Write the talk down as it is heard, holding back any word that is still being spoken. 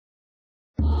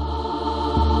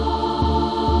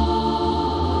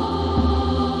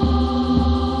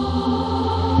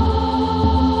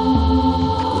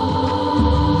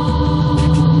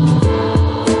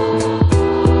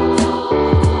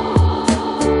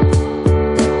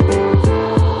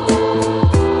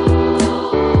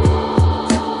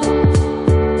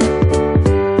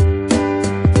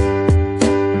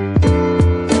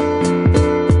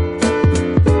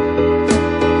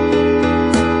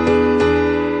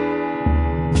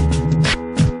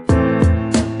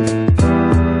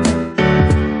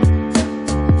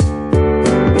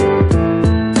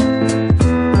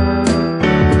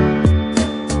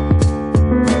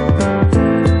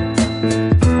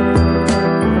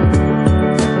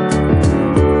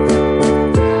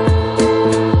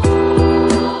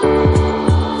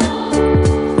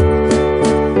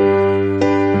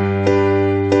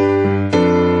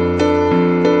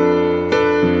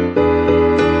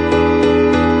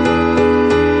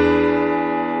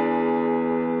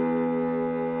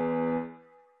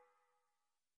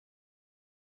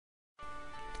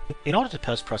In order to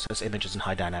post-process images in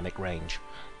high dynamic range,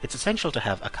 it's essential to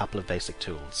have a couple of basic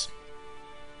tools.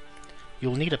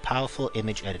 You'll need a powerful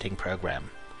image editing program.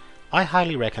 I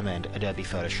highly recommend Adobe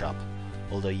Photoshop,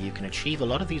 although you can achieve a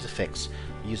lot of these effects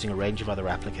using a range of other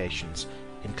applications,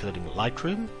 including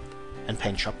Lightroom and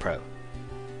PaintShop Pro.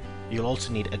 You'll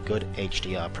also need a good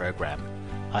HDR program.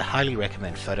 I highly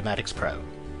recommend Photomatix Pro.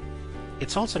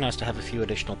 It's also nice to have a few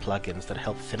additional plugins that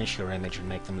help finish your image and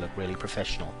make them look really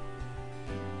professional.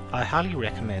 I highly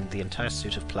recommend the entire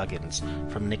suite of plugins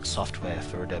from Nik Software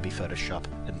for Adobe Photoshop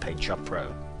and PaintShop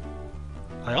Pro.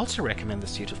 I also recommend the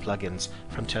suite of plugins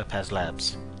from Topaz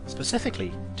Labs,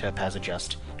 specifically Topaz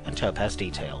Adjust and Topaz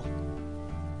Detail.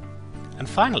 And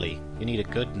finally, you need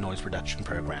a good noise reduction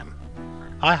program.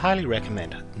 I highly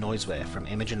recommend Noiseware from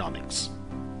Imagenomics.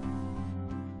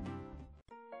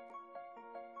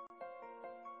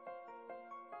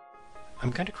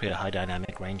 I'm going to create a high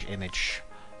dynamic range image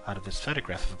out of this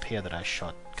photograph of a pier that I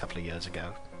shot a couple of years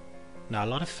ago. Now, a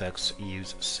lot of folks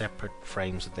use separate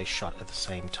frames that they shot at the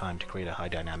same time to create a high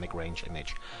dynamic range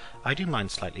image. I do mine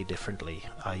slightly differently.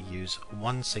 I use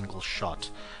one single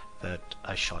shot that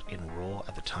I shot in RAW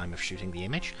at the time of shooting the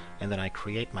image, and then I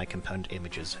create my component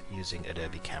images using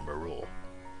Adobe Camera Raw.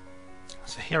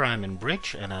 So here I am in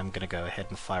Bridge, and I'm going to go ahead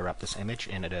and fire up this image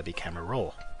in Adobe Camera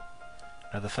Raw.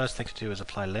 Now, the first thing to do is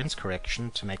apply lens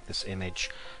correction to make this image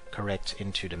correct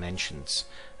in 2 dimensions.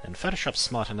 And Photoshop's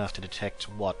smart enough to detect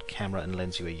what camera and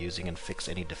lens you are using and fix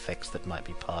any defects that might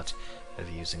be part of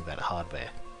using that hardware.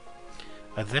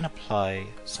 I then apply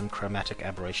some chromatic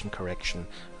aberration correction,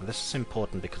 and this is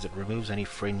important because it removes any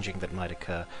fringing that might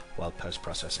occur while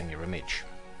post-processing your image.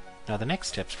 Now, the next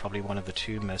step is probably one of the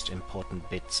 2 most important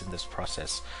bits in this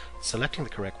process, selecting the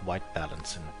correct white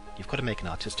balance, and you've got to make an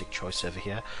artistic choice over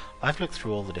here. I've looked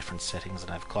through all the different settings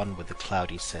and I've gone with the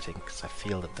cloudy setting because I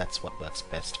feel that that's what works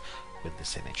best with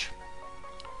this image.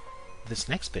 This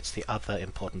next bit's the other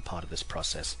important part of this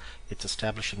process. It's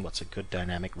establishing what's a good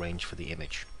dynamic range for the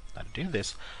image. Now, to do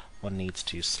this, one needs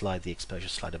to slide the exposure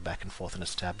slider back and forth and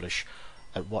establish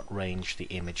at what range the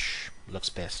image looks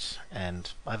best, and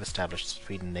I've established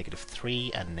between -3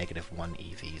 and -1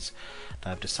 EVs.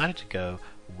 Now, I've decided to go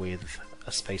with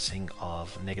a spacing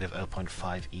of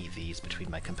 -0.5 EVs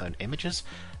between my component images,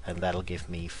 and that'll give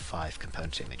me 5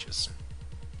 component images.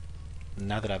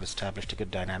 Now that I've established a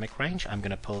good dynamic range, I'm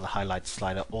going to pull the highlight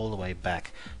slider all the way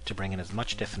back to bring in as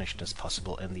much definition as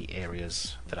possible in the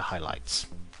areas that are highlights.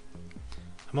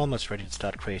 I'm almost ready to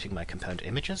start creating my component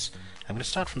images. I'm going to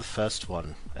start from the first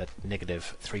one at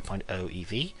 -3.0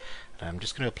 EV. I'm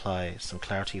just going to apply some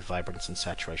clarity, vibrance, and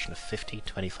saturation of 50,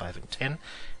 25, and 10.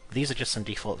 These are just some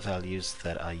default values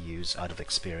that I use out of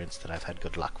experience that I've had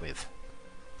good luck with.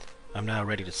 I'm now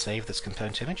ready to save this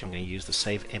component image. I'm going to use the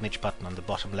Save Image button on the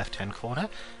bottom left-hand corner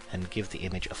and give the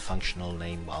image a functional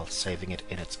name while saving it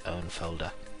in its own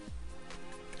folder.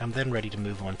 I'm then ready to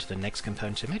move on to the next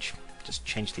component image. Just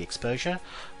change the exposure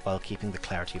while keeping the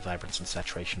clarity, vibrance, and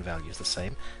saturation values the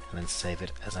same, and then save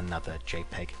it as another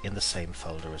JPEG in the same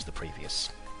folder as the previous.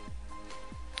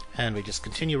 And we just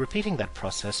continue repeating that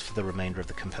process for the remainder of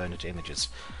the component images.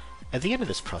 At the end of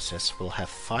this process, we'll have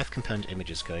 5 component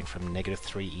images going from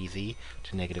 -3 EV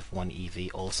to -1 EV,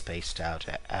 all spaced out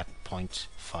at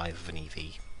 0.5 of an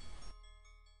EV.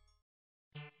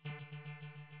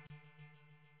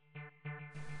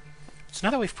 So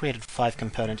now that we've created 5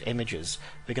 component images,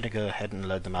 we're going to go ahead and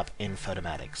load them up in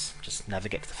Photomatix. Just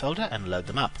navigate to the folder and load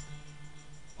them up.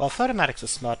 While Photomatix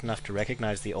is smart enough to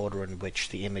recognize the order in which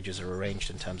the images are arranged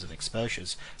in terms of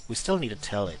exposures, we still need to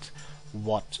tell it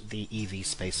what the EV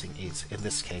spacing is. In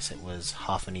this case, it was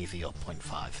half an EV or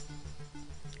 0.5.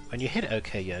 When you hit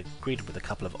OK, you're greeted with a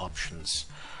couple of options.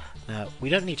 Now, we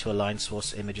don't need to align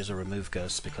source images or remove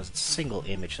ghosts because it's a single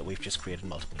image that we've just created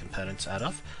multiple components out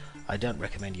of. I don't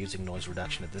recommend using noise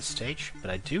reduction at this stage, but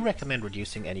I do recommend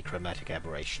reducing any chromatic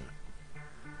aberration.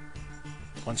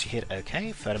 Once you hit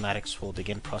OK, Photomatix will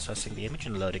begin processing the image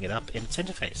and loading it up in its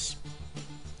interface.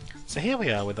 So here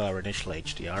we are with our initial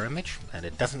HDR image, and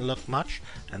it doesn't look much,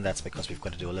 and that's because we've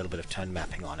got to do a little bit of tone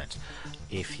mapping on it.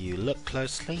 If you look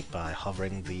closely by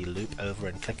hovering the loop over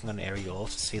and clicking on an area, you'll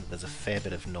also see that there's a fair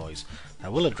bit of noise.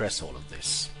 Now, we'll address all of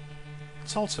this.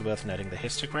 It's also worth noting the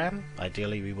histogram.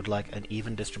 Ideally, we would like an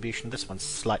even distribution. This one's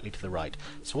slightly to the right,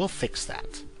 so we'll fix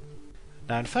that.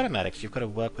 Now, in Photomatix, you've got to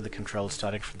work with the controls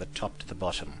starting from the top to the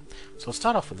bottom. So we'll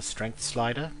start off with the strength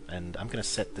slider, and I'm going to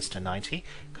set this to 90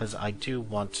 because I do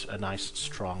want a nice,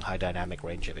 strong, high dynamic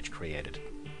range image created.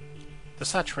 The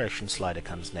saturation slider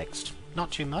comes next.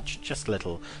 Not too much, just a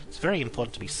little. It's very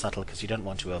important to be subtle because you don't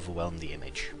want to overwhelm the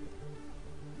image.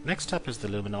 Next up is the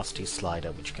luminosity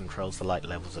slider, which controls the light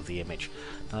levels of the image.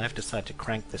 Now I've decided to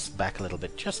crank this back a little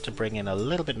bit just to bring in a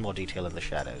little bit more detail in the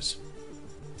shadows.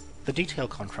 The detail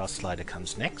contrast slider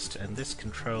comes next, and this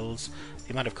controls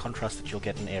the amount of contrast that you'll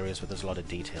get in areas where there's a lot of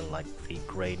detail, like the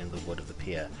grain in the wood of the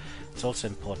pier. It's also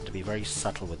important to be very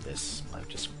subtle with this. I've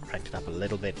just cranked it up a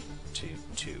little bit to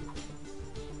 2.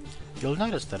 You'll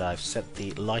notice that I've set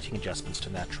the lighting adjustments to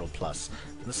Natural Plus,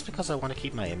 and this is because I want to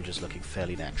keep my images looking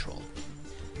fairly natural.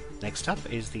 Next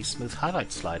up is the Smooth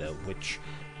Highlight slider, which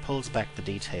pulls back the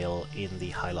detail in the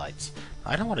highlights.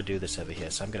 I don't want to do this over here,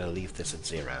 so I'm going to leave this at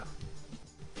 0.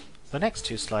 The next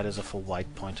 2 sliders are for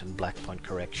white point and black point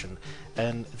correction,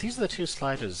 and these are the 2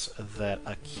 sliders that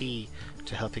are key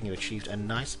to helping you achieve a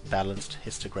nice balanced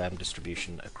histogram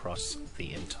distribution across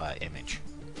the entire image.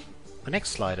 The next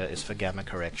slider is for gamma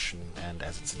correction, and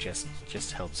as it suggests, it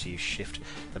just helps you shift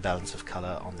the balance of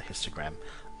color on the histogram.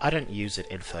 I don't use it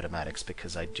in Photomatix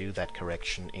because I do that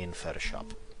correction in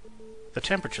Photoshop. The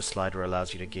temperature slider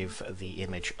allows you to give the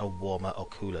image a warmer or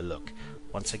cooler look.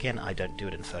 Once again, I don't do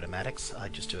it in Photomatix, I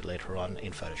just do it later on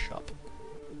in Photoshop.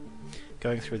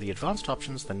 Going through the advanced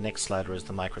options, the next slider is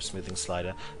the micro smoothing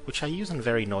slider, which I use in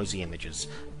very noisy images,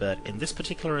 but in this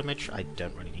particular image I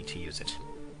don't really need to use it.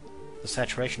 The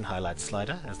saturation highlight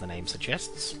slider, as the name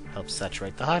suggests, helps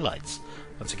saturate the highlights.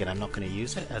 Once again, I'm not going to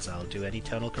use it as I'll do any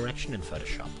tonal correction in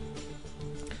Photoshop.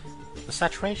 The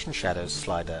saturation shadows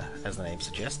slider, as the name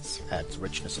suggests, adds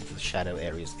richness into the shadow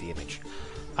areas of the image.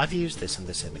 I've used this in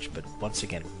this image, but once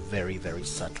again, very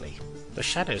subtly. The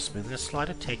shadow smoothness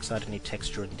slider takes out any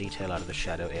texture and detail out of the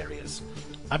shadow areas.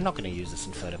 I'm not going to use this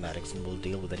in Photomatix and will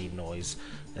deal with any noise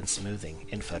and smoothing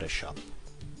in Photoshop.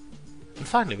 And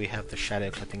finally we have the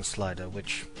shadow clipping slider,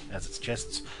 which, as it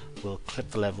suggests, will clip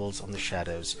the levels on the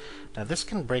shadows. Now this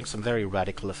can bring some very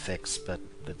radical effects, but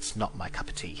it's not my cup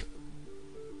of tea.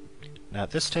 Now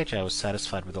at this stage I was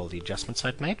satisfied with all the adjustments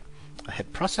I'd made. I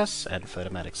hit process and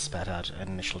Photomatix spat out an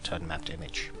initial tone mapped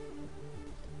image.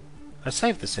 I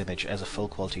saved this image as a full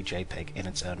quality JPEG in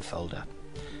its own folder.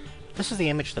 This is the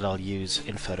image that I'll use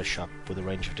in Photoshop with a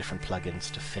range of different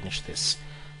plugins to finish this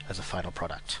as a final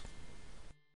product.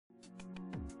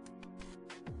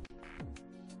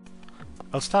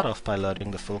 I'll start off by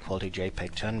loading the full quality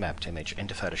JPEG tone mapped image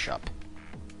into Photoshop.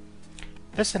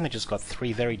 This image has got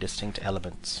 3 very distinct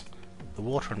elements. The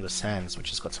water and the sands, which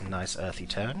has got some nice earthy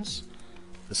tones,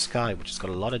 the sky, which has got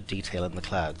a lot of detail in the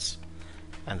clouds,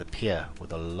 and the pier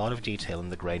with a lot of detail in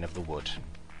the grain of the wood.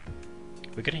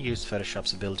 We're going to use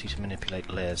Photoshop's ability to manipulate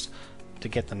layers to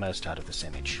get the most out of this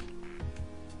image.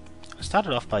 I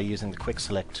started off by using the Quick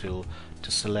Select tool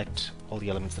to select all the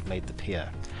elements that made the pier.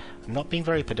 I'm not being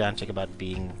very pedantic about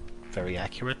being very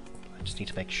accurate, I just need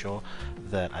to make sure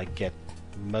that I get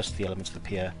most of the elements of the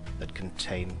pier that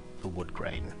contain the wood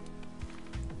grain.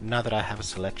 Now that I have a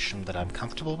selection that I'm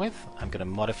comfortable with, I'm going to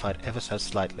modify it ever so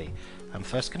slightly. I'm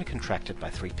first going to contract it by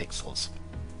 3 pixels.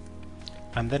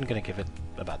 I'm then going to give it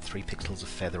about 3 pixels of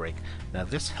feathering. Now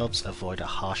this helps avoid a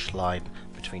harsh line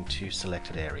between 2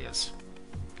 selected areas.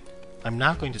 I'm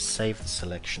now going to save the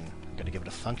selection. I'm going to give it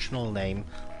a functional name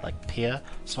like pier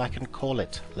so I can call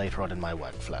it later on in my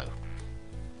workflow.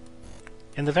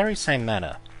 In the very same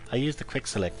manner, I use the Quick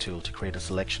Select tool to create a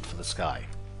selection for the sky.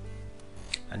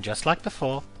 And just like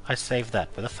before, I save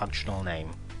that with a functional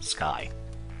name, sky.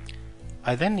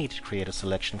 I then need to create a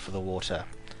selection for the water.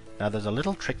 Now there's a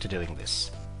little trick to doing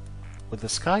this. With the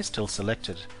sky still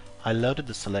selected, I loaded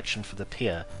the selection for the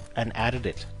pier and added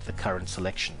it to the current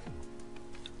selection.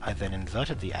 I then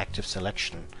inverted the active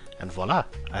selection, and voila,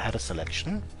 I had a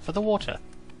selection for the water.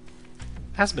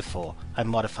 As before, I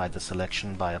modified the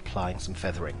selection by applying some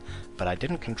feathering, but I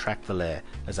didn't contract the layer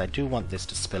as I do want this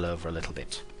to spill over a little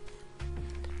bit.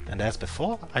 And as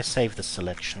before, I saved the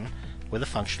selection with a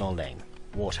functional name,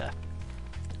 water.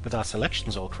 With our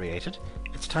selections all created,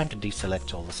 it's time to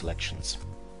deselect all the selections.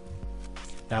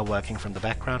 Now working from the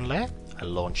background layer, I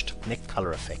launched Nik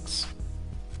Color Effects.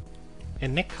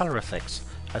 In Nik Color Effects,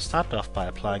 I started off by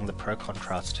applying the Pro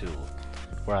Contrast tool,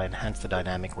 where I enhanced the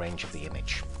dynamic range of the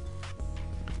image.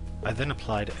 I then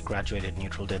applied a graduated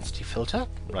neutral density filter,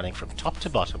 running from top to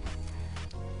bottom.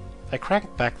 I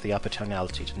cranked back the upper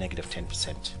tonality to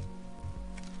 -10%.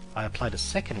 I applied a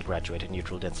second graduated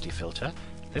neutral density filter,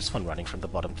 this one running from the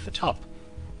bottom to the top.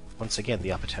 Once again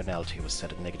the upper tonality was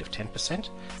set at -10%,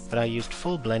 but I used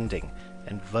full blending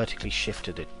and vertically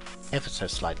shifted it ever so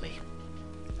slightly.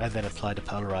 I then applied a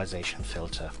polarization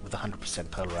filter with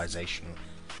 100% polarization.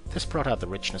 This brought out the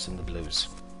richness in the blues.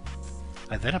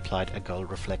 I then applied a gold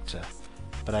reflector,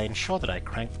 but I ensured that I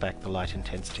cranked back the light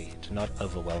intensity to not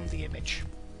overwhelm the image.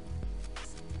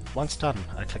 Once done,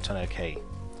 I clicked on OK.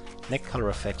 Nik Color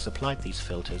Effects applied these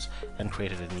filters and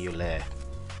created a new layer.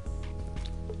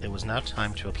 It was now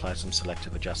time to apply some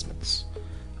selective adjustments.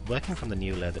 Working from the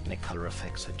new layer that Nik Color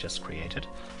Effects had just created,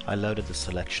 I loaded the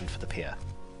selection for the pier.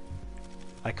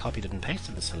 I copied and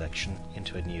pasted the selection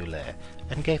into a new layer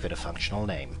and gave it a functional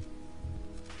name.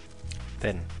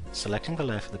 Then, selecting the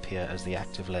layer for the pier as the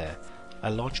active layer, I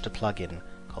launched a plugin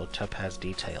called Topaz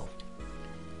Detail.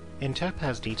 In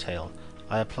Topaz Detail,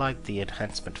 I applied the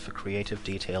enhancement for Creative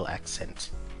Detail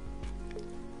Accent.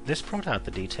 This brought out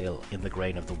the detail in the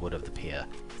grain of the wood of the pier.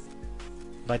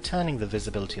 By turning the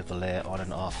visibility of the layer on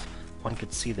and off, one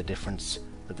could see the difference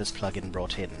that this plugin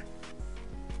brought in.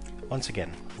 Once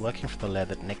again, working from the layer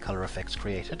that Nik Color Effects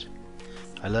created,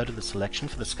 I loaded the selection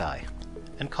for the sky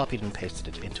and copied and pasted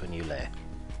it into a new layer.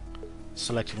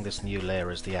 Selecting this new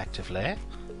layer as the active layer,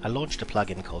 I launched a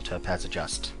plugin called Topaz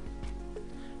Adjust.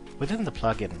 Within the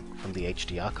plugin from the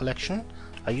HDR collection,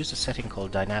 I used a setting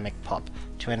called Dynamic Pop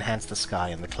to enhance the sky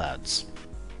and the clouds.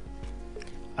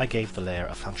 I gave the layer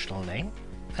a functional name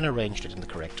and arranged it in the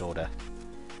correct order.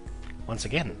 Once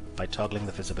again, by toggling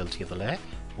the visibility of the layer,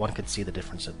 one could see the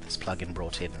difference that this plugin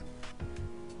brought in.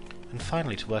 And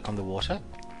finally, to work on the water,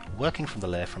 working from the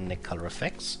layer from Nik Color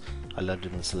Effects, I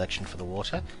loaded in the selection for the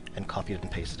water and copied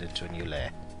and pasted it into a new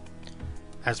layer.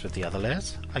 As with the other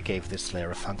layers, I gave this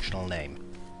layer a functional name.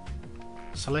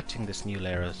 Selecting this new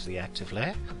layer as the active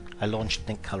layer, I launched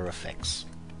Nik Color Effects.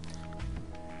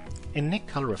 In Nik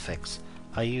Color Effects,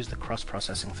 I used the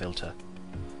cross-processing filter.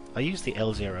 I used the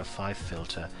L05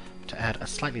 filter to add a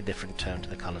slightly different tone to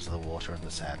the colors of the water and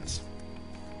the sands.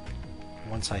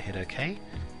 Once I hit OK,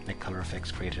 Nik Color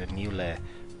Effects created a new layer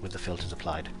with the filters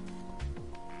applied.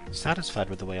 Satisfied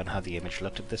with the way on how the image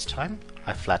looked at this time,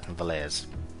 I flattened the layers.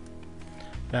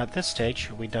 Now at this stage,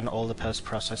 we'd done all the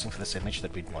post-processing for this image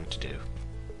that we'd want to do.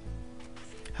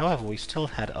 However, we still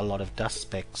had a lot of dust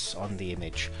specks on the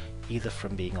image, either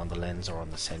from being on the lens or on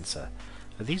the sensor.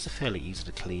 Now, these are fairly easy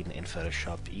to clean in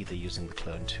Photoshop, either using the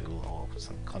clone tool or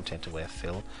some content-aware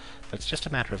fill, but it's just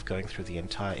a matter of going through the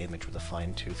entire image with a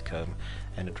fine-tooth comb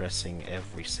and addressing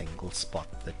every single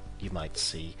spot that you might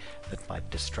see that might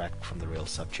distract from the real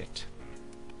subject.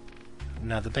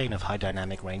 Now, the bane of high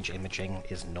dynamic range imaging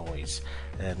is noise,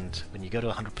 and when you go to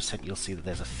 100% you'll see that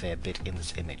there's a fair bit in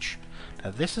this image.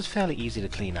 Now, this is fairly easy to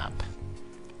clean up.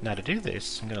 Now, to do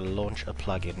this, I'm going to launch a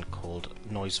plugin called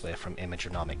Noiseware from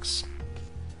Imagenomics.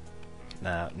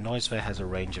 Now, Noiseware has a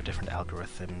range of different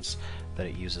algorithms that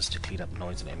it uses to clean up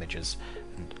noise in images,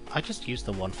 and I just used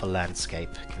the one for landscape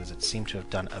because it seemed to have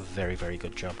done a very, very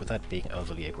good job without being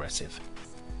overly aggressive.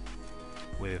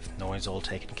 With noise all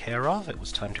taken care of, it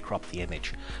was time to crop the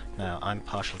image. Now, I'm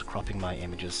partial to cropping my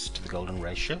images to the golden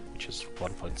ratio, which is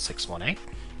 1.618.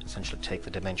 Essentially take the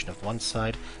dimension of one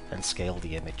side and scale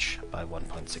the image by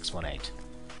 1.618.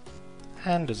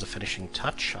 And as a finishing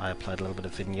touch, I applied a little bit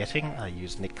of vignetting. I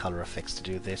used Nik Color Effects to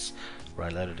do this, where I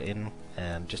loaded in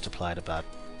and just applied about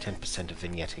 10% of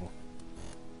vignetting.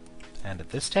 And at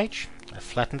this stage, I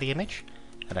flattened the image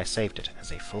and I saved it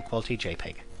as a full quality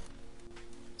JPEG.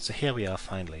 So here we are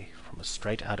finally, from a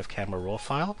straight out of camera RAW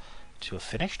file to a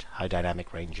finished high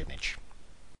dynamic range image.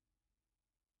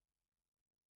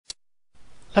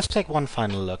 Let's take one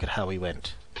final look at how we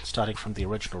went, starting from the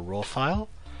original RAW file,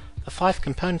 the 5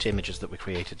 component images that we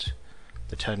created,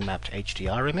 the tone mapped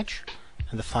HDR image,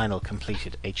 and the final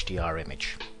completed HDR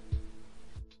image.